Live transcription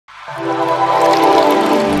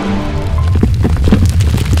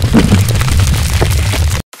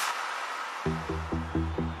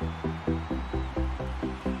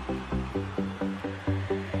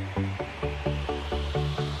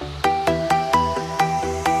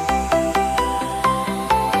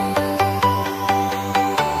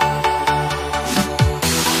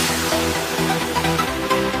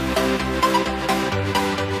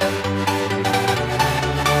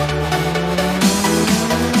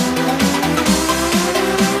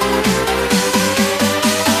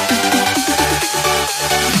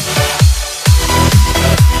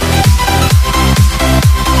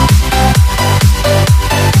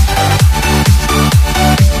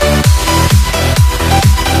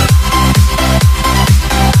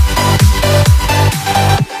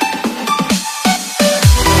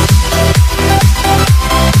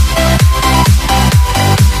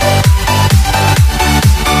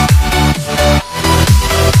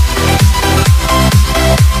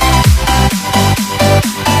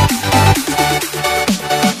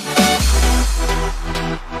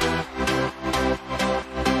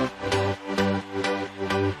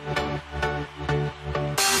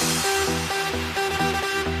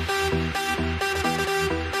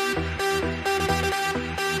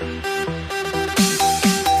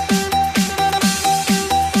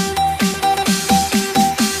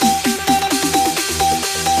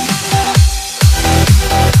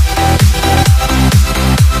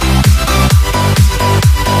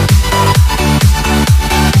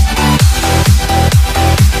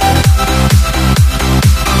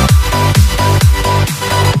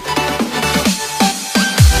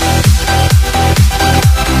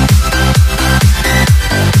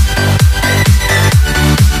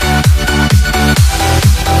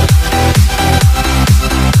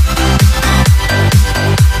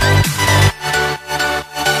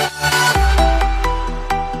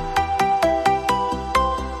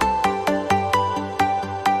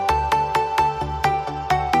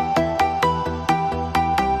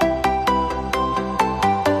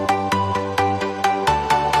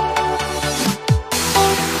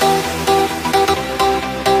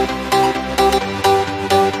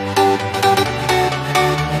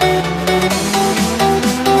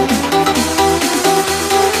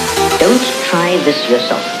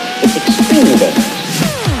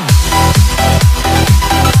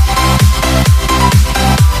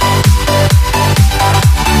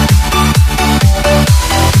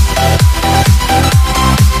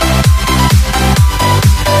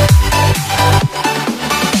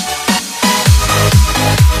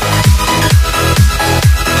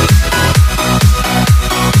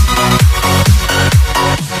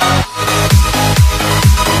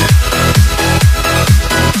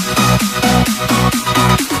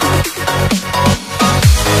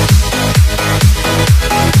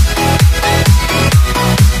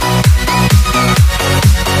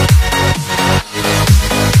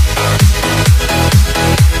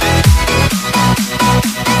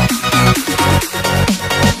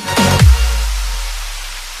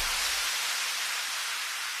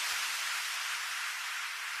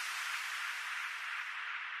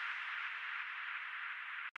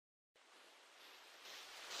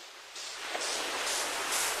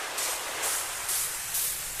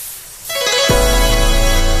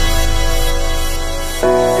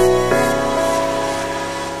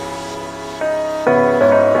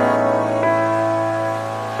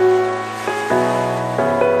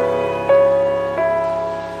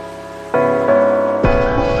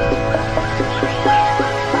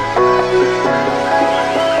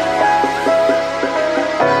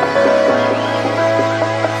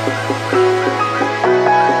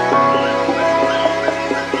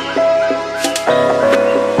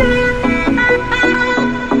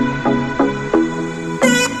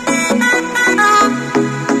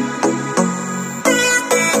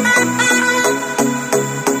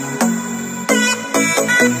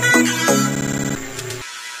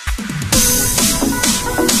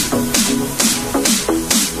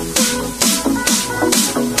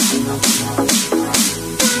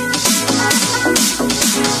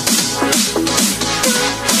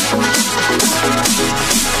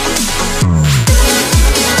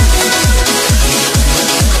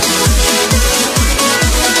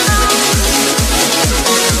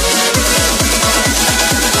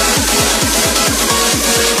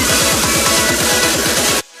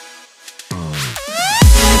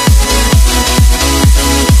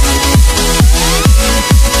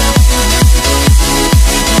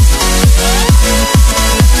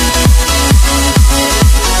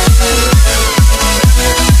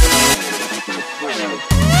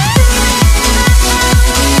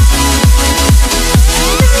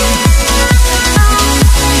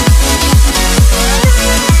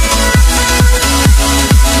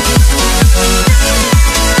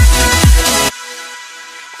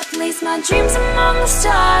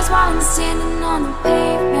stars while I'm standing on the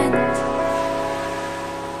pavement,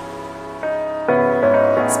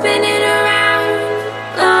 spinning around,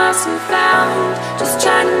 lost and found, just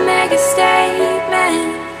trying to make a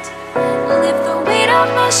statement. Lift the weight off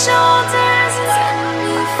my shoulders and set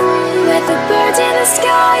me free. With the birds in the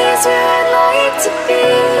sky is where I'd like to be,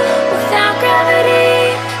 without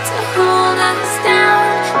gravity to hold us down.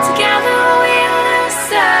 Together we'll lose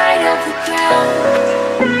sight of the ground.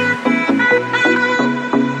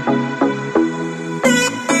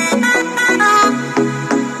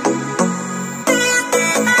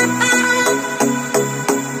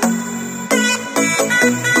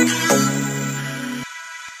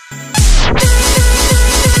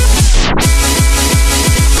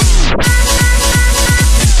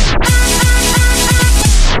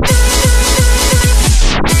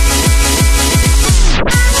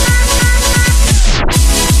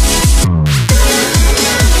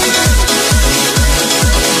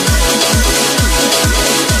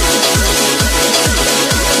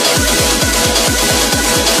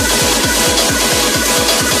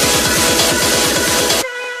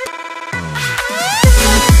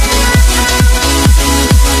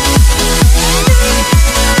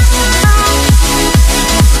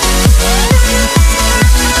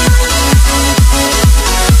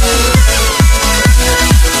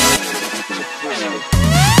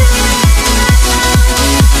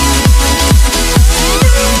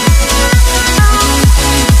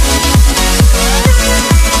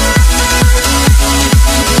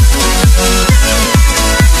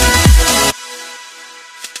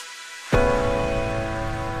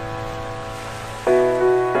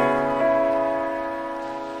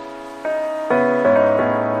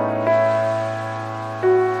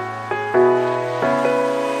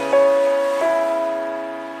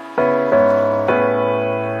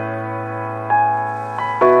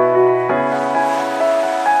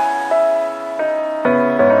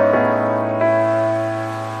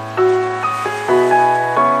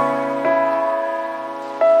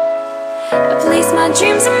 My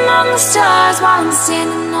dreams among the stars while I'm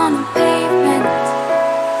standing on the pavement,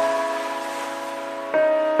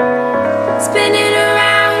 spinning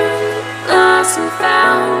around, lost and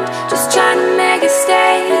found, just trying to make a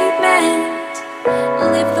statement.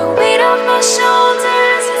 Lift the weight off my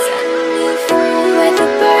shoulders and set me free. With the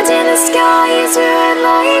birds in the sky is where I'd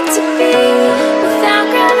like to be, without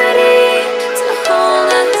gravity to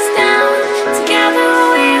hold us down. Together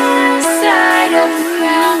we'll lose sight of the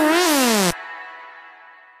ground.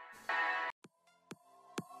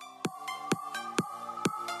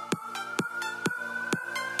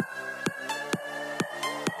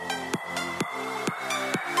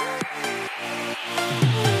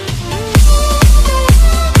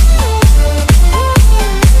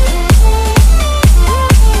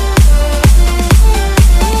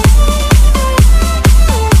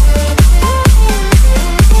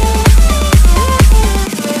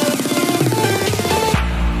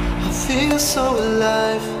 So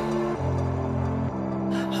alive,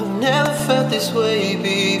 I've never felt this way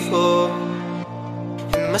before.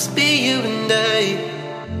 It must be you and I.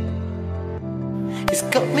 It's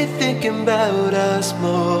got me thinking about us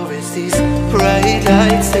more. It's these bright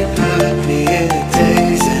lights, they put me in a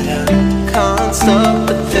daze, and I can't stop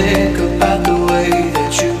but think about the way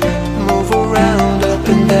that you move around, up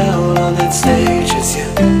and down on that stage. It's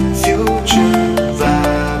your future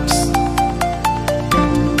vibes.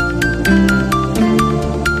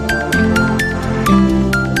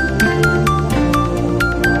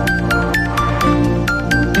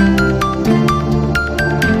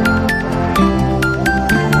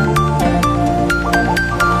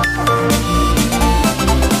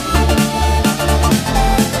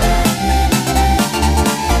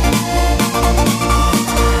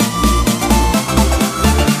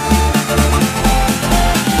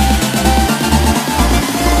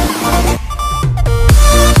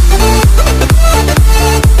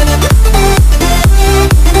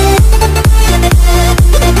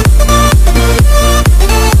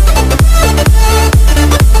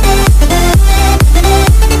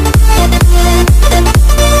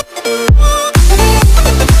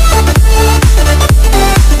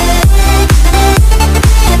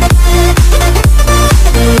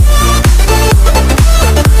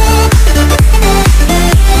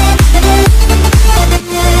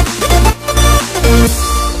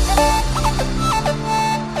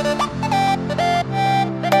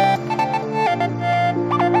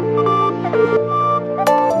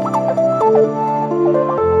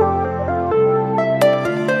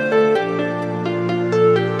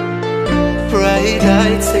 bright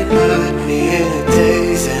lights, they put me in a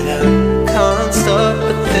daze, and I can't stop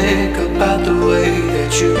but think about the way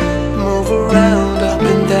that you move around up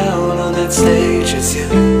and down on that stage. It's your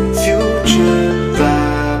future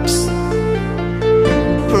vibes.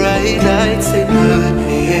 Bright lights, they put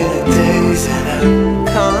me in a daze, and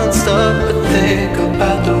I can't stop but think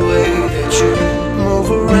about the way that you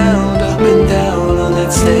move around up and down on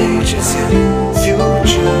that stage. It's your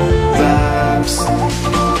future vibes.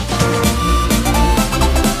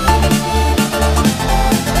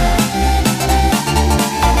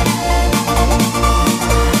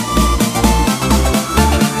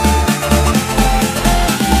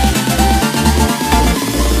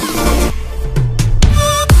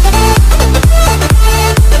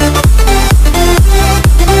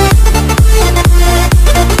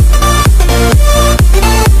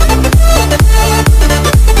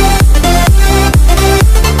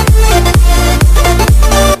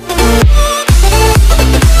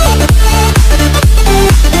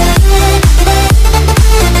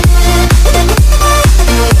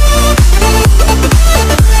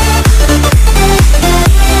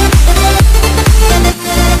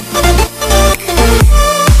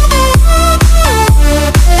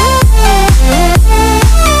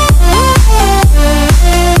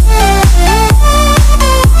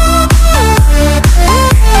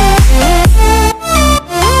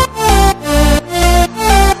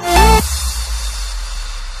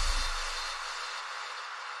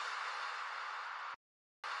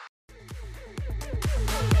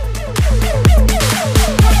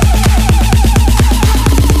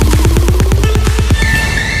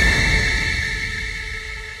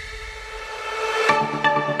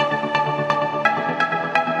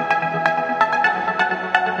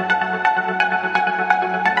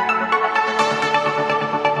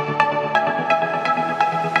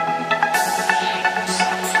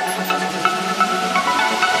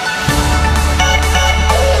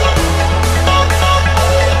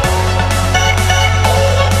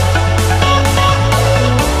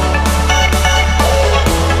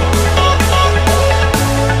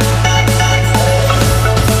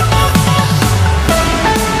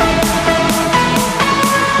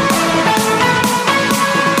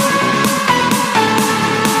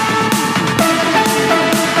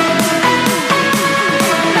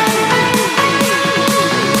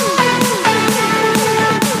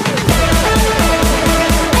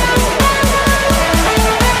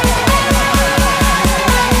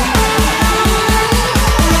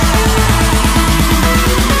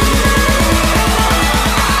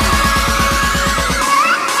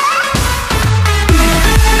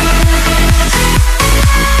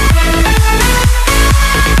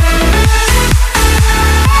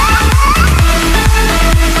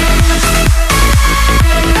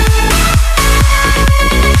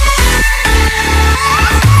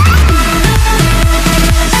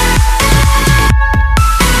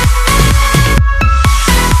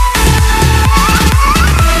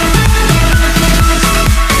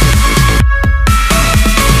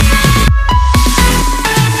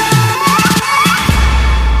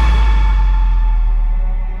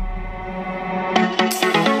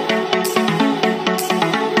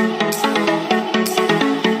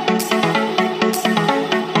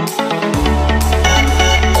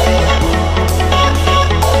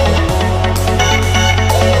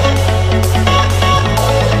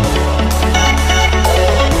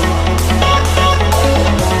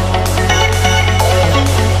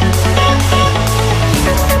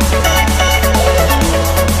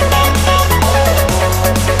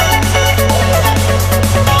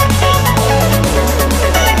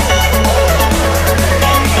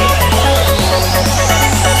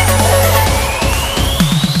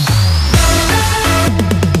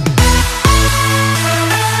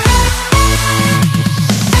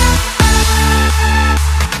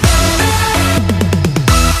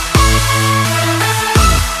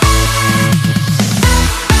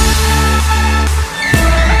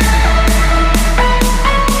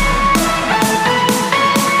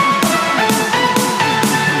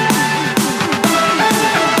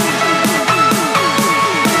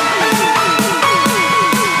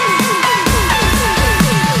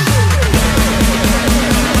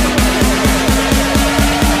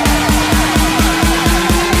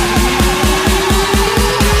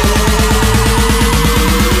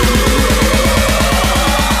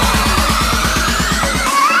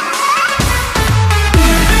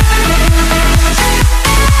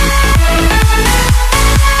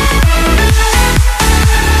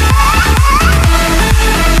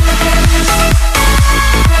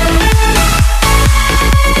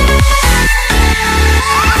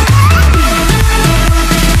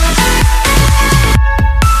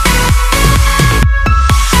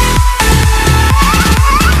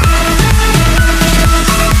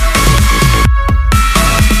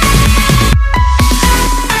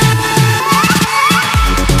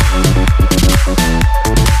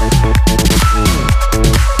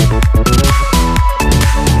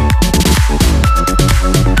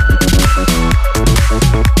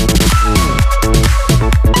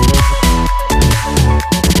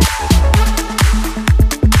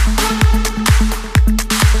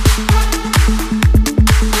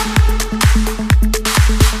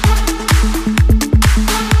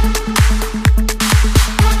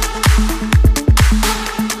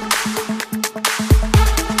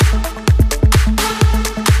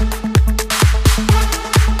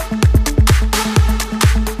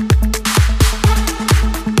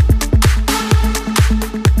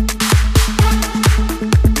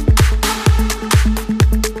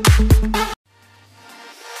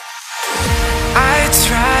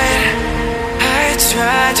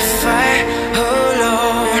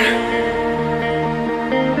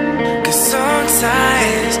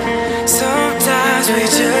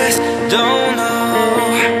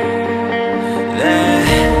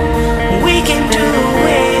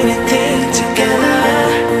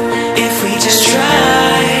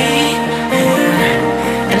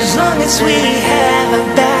 as we have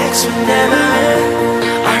our backs, remember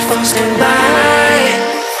our foes come by.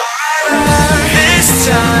 This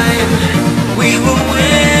time we will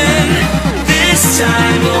win. This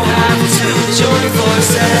time we'll have to join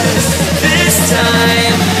forces. This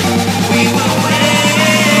time we will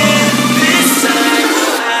win. This time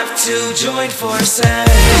we'll have to join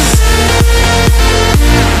forces.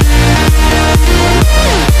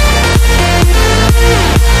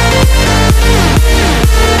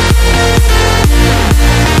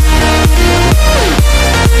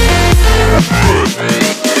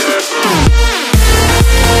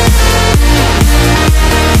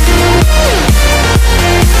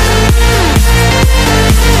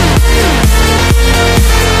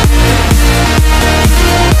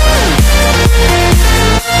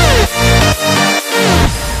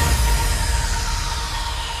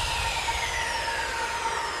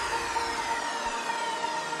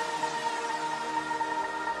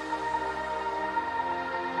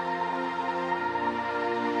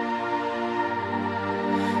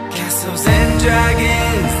 Castles and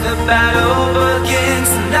dragons, the battle begins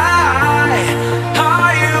tonight.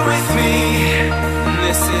 Are you with me?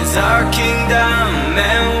 This is our kingdom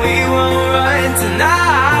and we won't run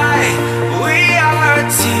tonight. We are a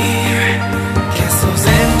team. Castles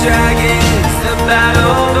and dragons, the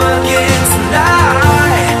battle begins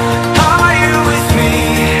tonight. Are you with me?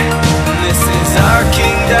 This is our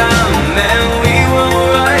kingdom and we won't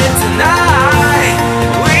run tonight.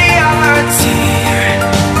 We are a team.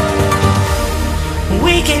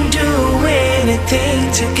 We can do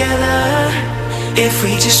anything together if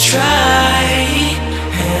we just try,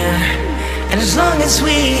 yeah. And as long as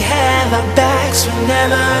we have our backs,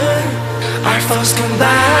 remember our foes come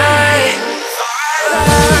by.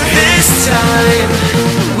 This time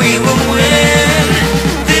we will win.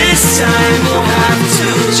 This time we'll have to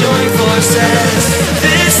join forces.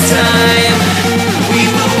 This time we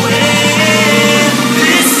will win.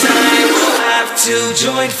 This time we'll have to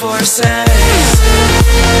join forces.